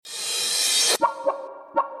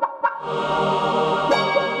The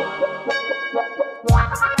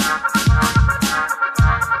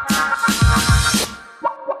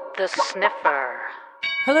Sniffer.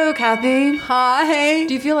 Hello, Kathy. Hi.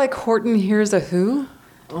 Do you feel like Horton hears a who?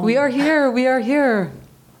 We are here. We are here.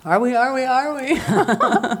 Are we? We're in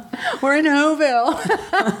Whoville.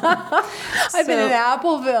 I've been in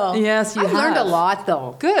Appleville. Yes, you I've have. learned a lot,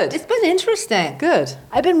 though. Good. It's been interesting. Good.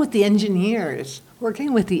 I've been with the engineers,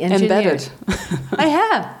 working with the engineers. Embedded. I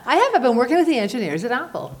have. I've been working with the engineers at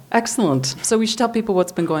Apple. Excellent. So we should tell people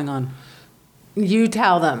what's been going on. You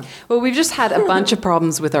tell them. Well, we've just had a bunch of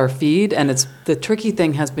problems with our feed, and the tricky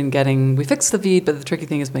thing has been we fixed the feed, but the tricky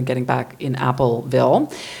thing has been getting back in Appleville.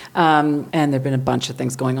 And there have been a bunch of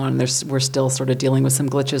things going on, and we're still sort of dealing with some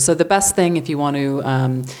glitches. So the best thing, if you want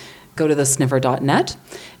to go to thesniffer.net,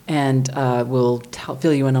 and we'll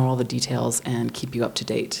fill you in on all the details and keep you up to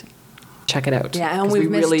date. Check it out. Yeah, and we've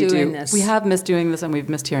missed doing this. We have missed doing this, and we've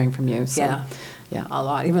missed hearing from you. So. Yeah, a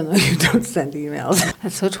lot, even though you don't send emails.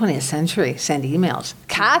 That's so 20th century, send emails.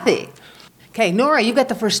 Kathy. Okay, Nora, you got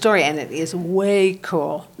the first story, and it is way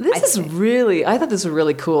cool. I thought this was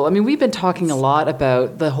really cool. I mean, we've been talking a lot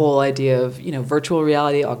about the whole idea of, virtual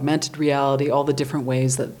reality, augmented reality, all the different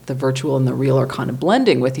ways that the virtual and the real are kind of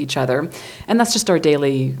blending with each other. And that's just our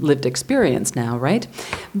daily lived experience now, right?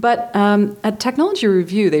 But at Technology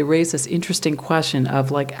Review, they raised this interesting question of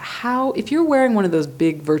how, if you're wearing one of those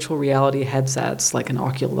big virtual reality headsets, like an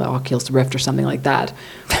Oculus Rift or something like that,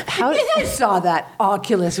 how I saw that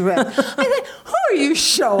Oculus Rift. I thought, who are you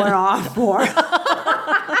showing off for?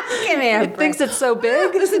 Give me a break. It thinks it's so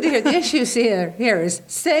big. Listen to here. The issue here is,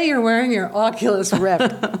 say you're wearing your Oculus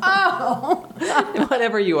Rift. Oh.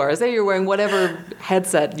 Whatever you are. Say you're wearing whatever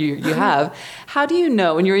headset you have. How do you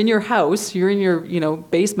know? And you're in your house, you're in your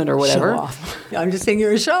basement or whatever. Show off. I'm just saying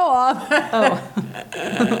you're a show off. Oh.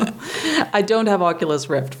 I don't have Oculus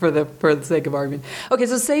Rift for the sake of argument. Okay,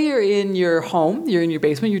 so say you're in your home, you're in your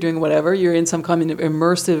basement, you're doing whatever, you're in some kind of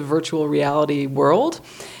immersive virtual reality world,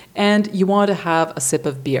 and you want to have a sip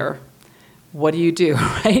of beer. What do you do,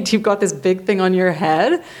 right? You've got this big thing on your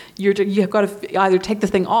head. You've got to either take the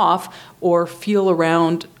thing off or feel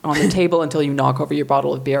around on the table until you knock over your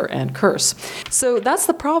bottle of beer and curse. So that's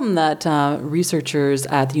the problem that researchers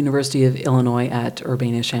at the University of Illinois at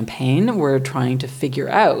Urbana-Champaign were trying to figure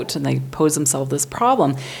out, and they posed themselves this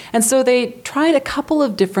problem. And so they tried a couple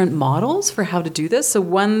of different models for how to do this. So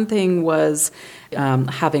one thing was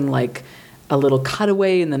having a little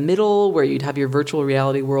cutaway in the middle where you'd have your virtual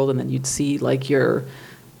reality world and then you'd see your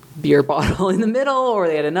beer bottle in the middle, or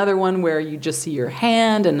they had another one where you just see your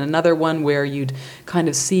hand, and another one where you'd kind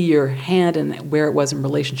of see your hand and where it was in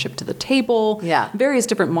relationship to the table. Yeah. Various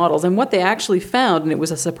different models. And what they actually found, and it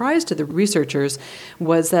was a surprise to the researchers,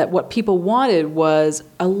 was that what people wanted was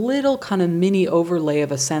a little kind of mini overlay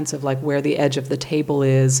of a sense of where the edge of the table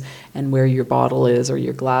is and where your bottle is, or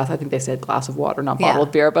your glass. I think they said glass of water, not bottle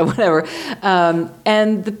of beer, but whatever.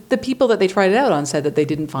 And the people that they tried it out on said that they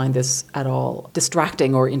didn't find this at all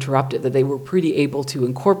distracting or interrupted, that they were pretty able to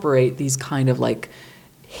incorporate these kind of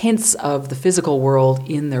hints of the physical world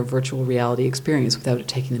in their virtual reality experience without it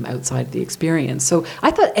taking them outside of the experience. So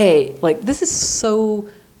I thought, this is so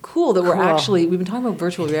cool that we've been talking about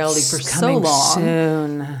virtual reality for so long.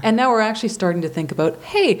 Soon. And now we're actually starting to think about,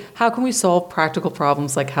 hey, how can we solve practical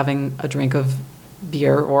problems like having a drink of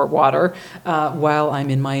beer or water while I'm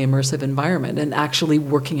in my immersive environment, and actually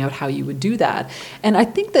working out how you would do that. And I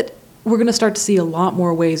think that we're going to start to see a lot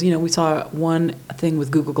more ways. We saw one thing with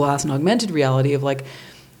Google Glass and augmented reality of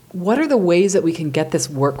what are the ways that we can get this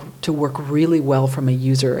to work really well from a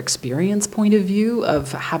user experience point of view,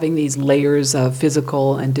 of having these layers of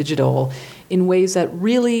physical and digital in ways that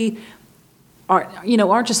really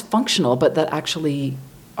aren't just functional, but that actually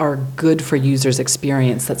are good for users'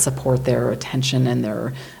 experience, that support their attention and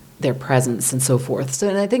their presence and so forth. So,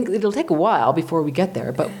 and I think it'll take a while before we get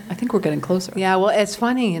there, but I think we're getting closer. Yeah, well, it's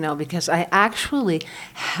funny, because I actually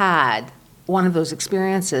had one of those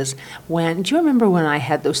experiences do you remember when I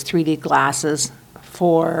had those 3D glasses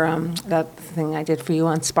for that thing I did for you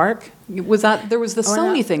on Spark? There was the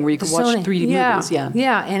Sony thing where you could watch 3D movies.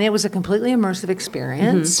 Yeah, and it was a completely immersive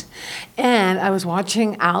experience. Mm-hmm. And I was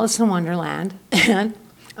watching Alice in Wonderland, and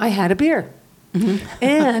I had a beer. Mm-hmm.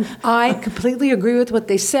 And I completely agree with what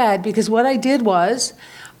they said, because what I did was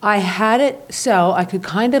I had it so I could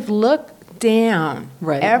kind of look down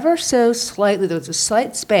ever so slightly. There was a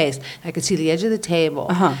slight space. I could see the edge of the table.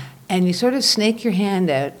 Uh-huh. And you sort of snake your hand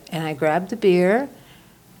out, and I grabbed the beer,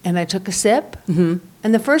 and I took a sip. Mm-hmm.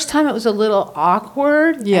 And the first time it was a little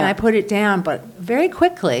awkward, and I put it down, but very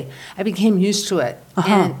quickly I became used to it.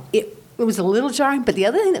 Uh-huh. And it it was a little jarring, but the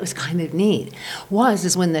other thing that was kind of neat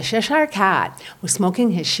is when the Cheshire Cat was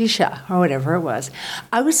smoking his shisha or whatever it was,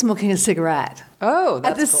 I was smoking a cigarette. Oh,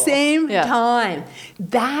 that's at the cool. same time.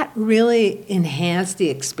 That really enhanced the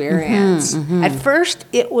experience. At first,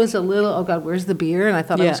 it was a little, oh God, where's the beer? And I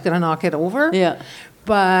thought I was going to knock it over. Yeah.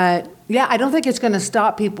 But yeah, I don't think it's going to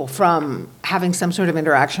stop people from having some sort of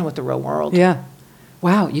interaction with the real world. Yeah.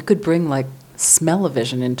 Wow, you could bring like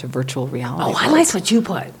smell-o-vision into virtual reality. Oh, I like what you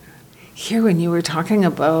put here when you were talking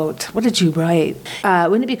about, what did you write?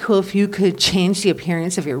 Wouldn't it be cool if you could change the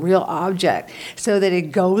appearance of your real object so that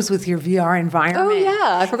it goes with your VR environment? Oh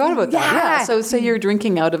yeah, I forgot about that. Yeah. Yeah. So say you're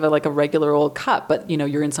drinking out of a regular old cup, but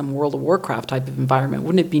you're in some World of Warcraft type of environment.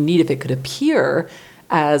 Wouldn't it be neat if it could appear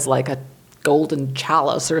as like a golden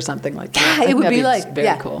chalice or something like that? Yeah, it would be like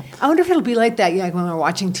very cool. I wonder if it'll be like that. Like when we're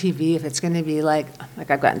watching TV, if it's going to be like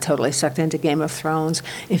I've gotten totally sucked into Game of Thrones.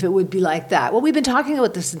 If it would be like that. Well, we've been talking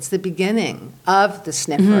about this since the beginning of the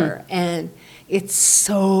sniffer, and it's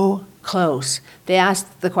so close. They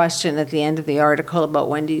asked the question at the end of the article about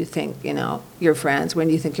when do you think your friends, when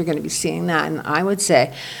do you think you're going to be seeing that, and I would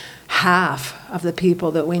say half of the people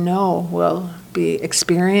that we know will be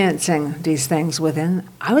experiencing these things within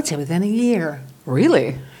a year.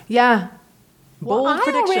 Really? Yeah. Bold Well, I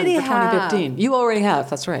prediction already for 2015. have. You already have.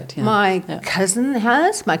 That's right. Yeah. My Yeah. cousin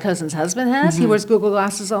has. My cousin's husband has. He wears Google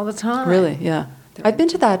glasses all the time. Really? Yeah. I've been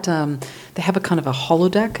to that. They have a kind of a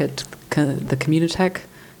holodeck at the Communitech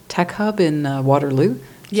Tech Hub in Waterloo.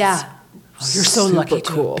 Yeah. Oh, you're so Super lucky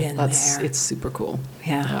to cool. have been there. It's super cool.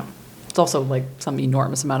 Yeah. It's also like some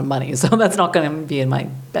enormous amount of money, so that's not going to be in my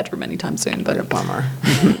bedroom anytime soon. But What a bummer.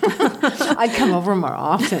 I'd come over more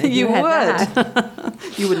often. if you had would.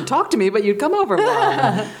 that. You wouldn't talk to me, but you'd come over more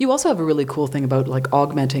often. You also have a really cool thing about like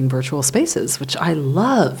augmenting virtual spaces, which I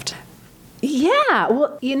loved. Yeah,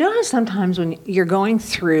 well, you know how sometimes when you're going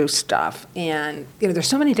through stuff and, there's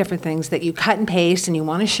so many different things that you cut and paste and you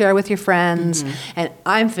want to share with your friends, and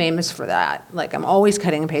I'm famous for that. Like, I'm always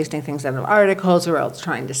cutting and pasting things out of articles or else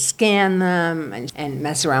trying to scan them and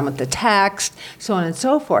mess around with the text, so on and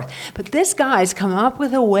so forth. But this guy's come up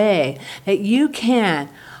with a way that you can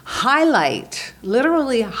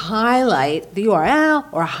literally highlight the URL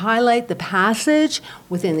or highlight the passage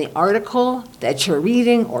within the article that you're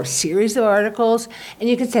reading or series of articles, and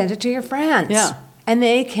you can send it to your friends. Yeah. And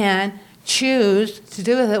they can choose to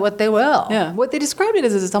do with it what they will. Yeah. What they described it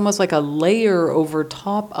as it's almost like a layer over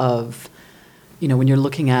top of, when you're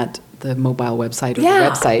looking at the mobile website or the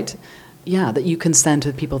website. Yeah, that you can send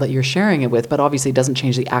to the people that you're sharing it with, but obviously it doesn't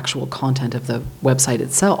change the actual content of the website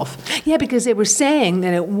itself. Yeah, because they were saying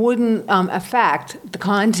that it wouldn't affect the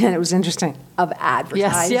content, it was interesting, of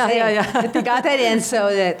advertising. Yes, yeah. But they got that in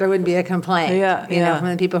so that there wouldn't be a complaint, Yeah. from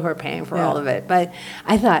the people who are paying for all of it. But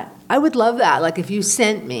I thought, I would love that. Like if you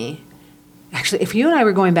sent me, actually, if you and I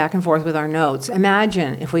were going back and forth with our notes,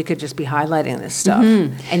 imagine if we could just be highlighting this stuff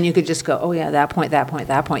and you could just go, oh yeah, that point, that point,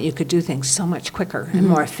 that point. You could do things so much quicker and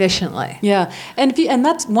more efficiently. Yeah, and and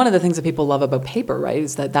that's one of the things that people love about paper, right?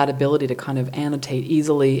 Is that ability to kind of annotate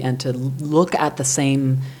easily and to look at the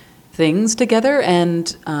same things together.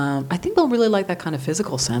 And I think they'll really like that kind of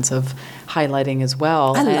physical sense of highlighting as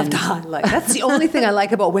well. I love to highlight. That's the only thing I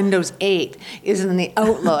like about Windows 8 is in the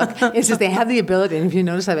Outlook. Is that they have the ability, and if you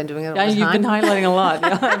notice, I've been doing it all the time. You've been highlighting a lot.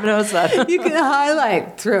 Yeah, I've noticed that. You can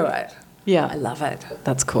highlight through it. Yeah. I love it.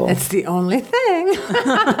 That's cool. It's the only thing.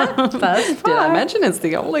 Thus Did far. I mention it's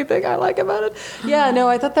the only thing I like about it? Yeah, no,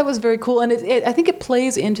 I thought that was very cool. And I think it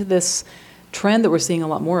plays into this trend that we're seeing a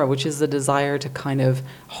lot more of, which is the desire to kind of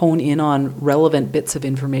hone in on relevant bits of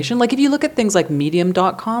information. Like if you look at things like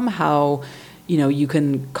medium.com, how you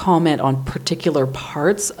can comment on particular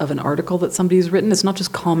parts of an article that somebody's written. It's not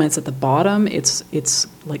just comments at the bottom, it's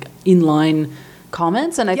like inline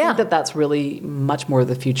comments, and I think that's really much more of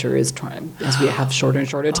the future is trying, as we have shorter and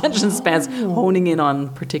shorter attention spans, honing in on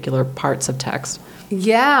particular parts of text.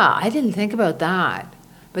 Yeah, I didn't think about that.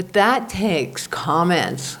 But that takes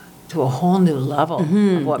comments to a whole new level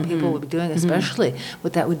of what people would be doing, especially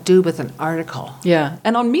what that would do with an article. Yeah,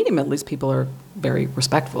 and on Medium, at least, people are very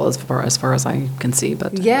respectful as far as I can see.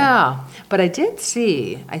 But but I did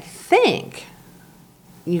see, I think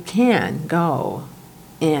you can go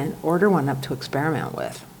and order one up to experiment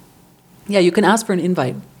with. Yeah, you can ask for an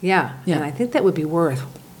invite. Yeah, and I think that would be worth.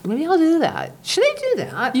 Maybe I'll do that. Should I do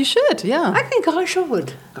that? You should, yeah. I think I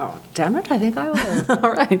should. Oh, damn it, I think I will.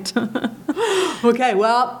 All right. Okay,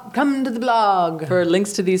 well, come to the blog. For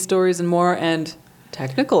links to these stories and more and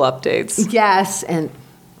technical updates. Yes, and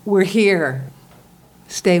we're here.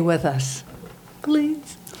 Stay with us,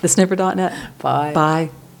 please. TheSniffer.net. Bye. Bye.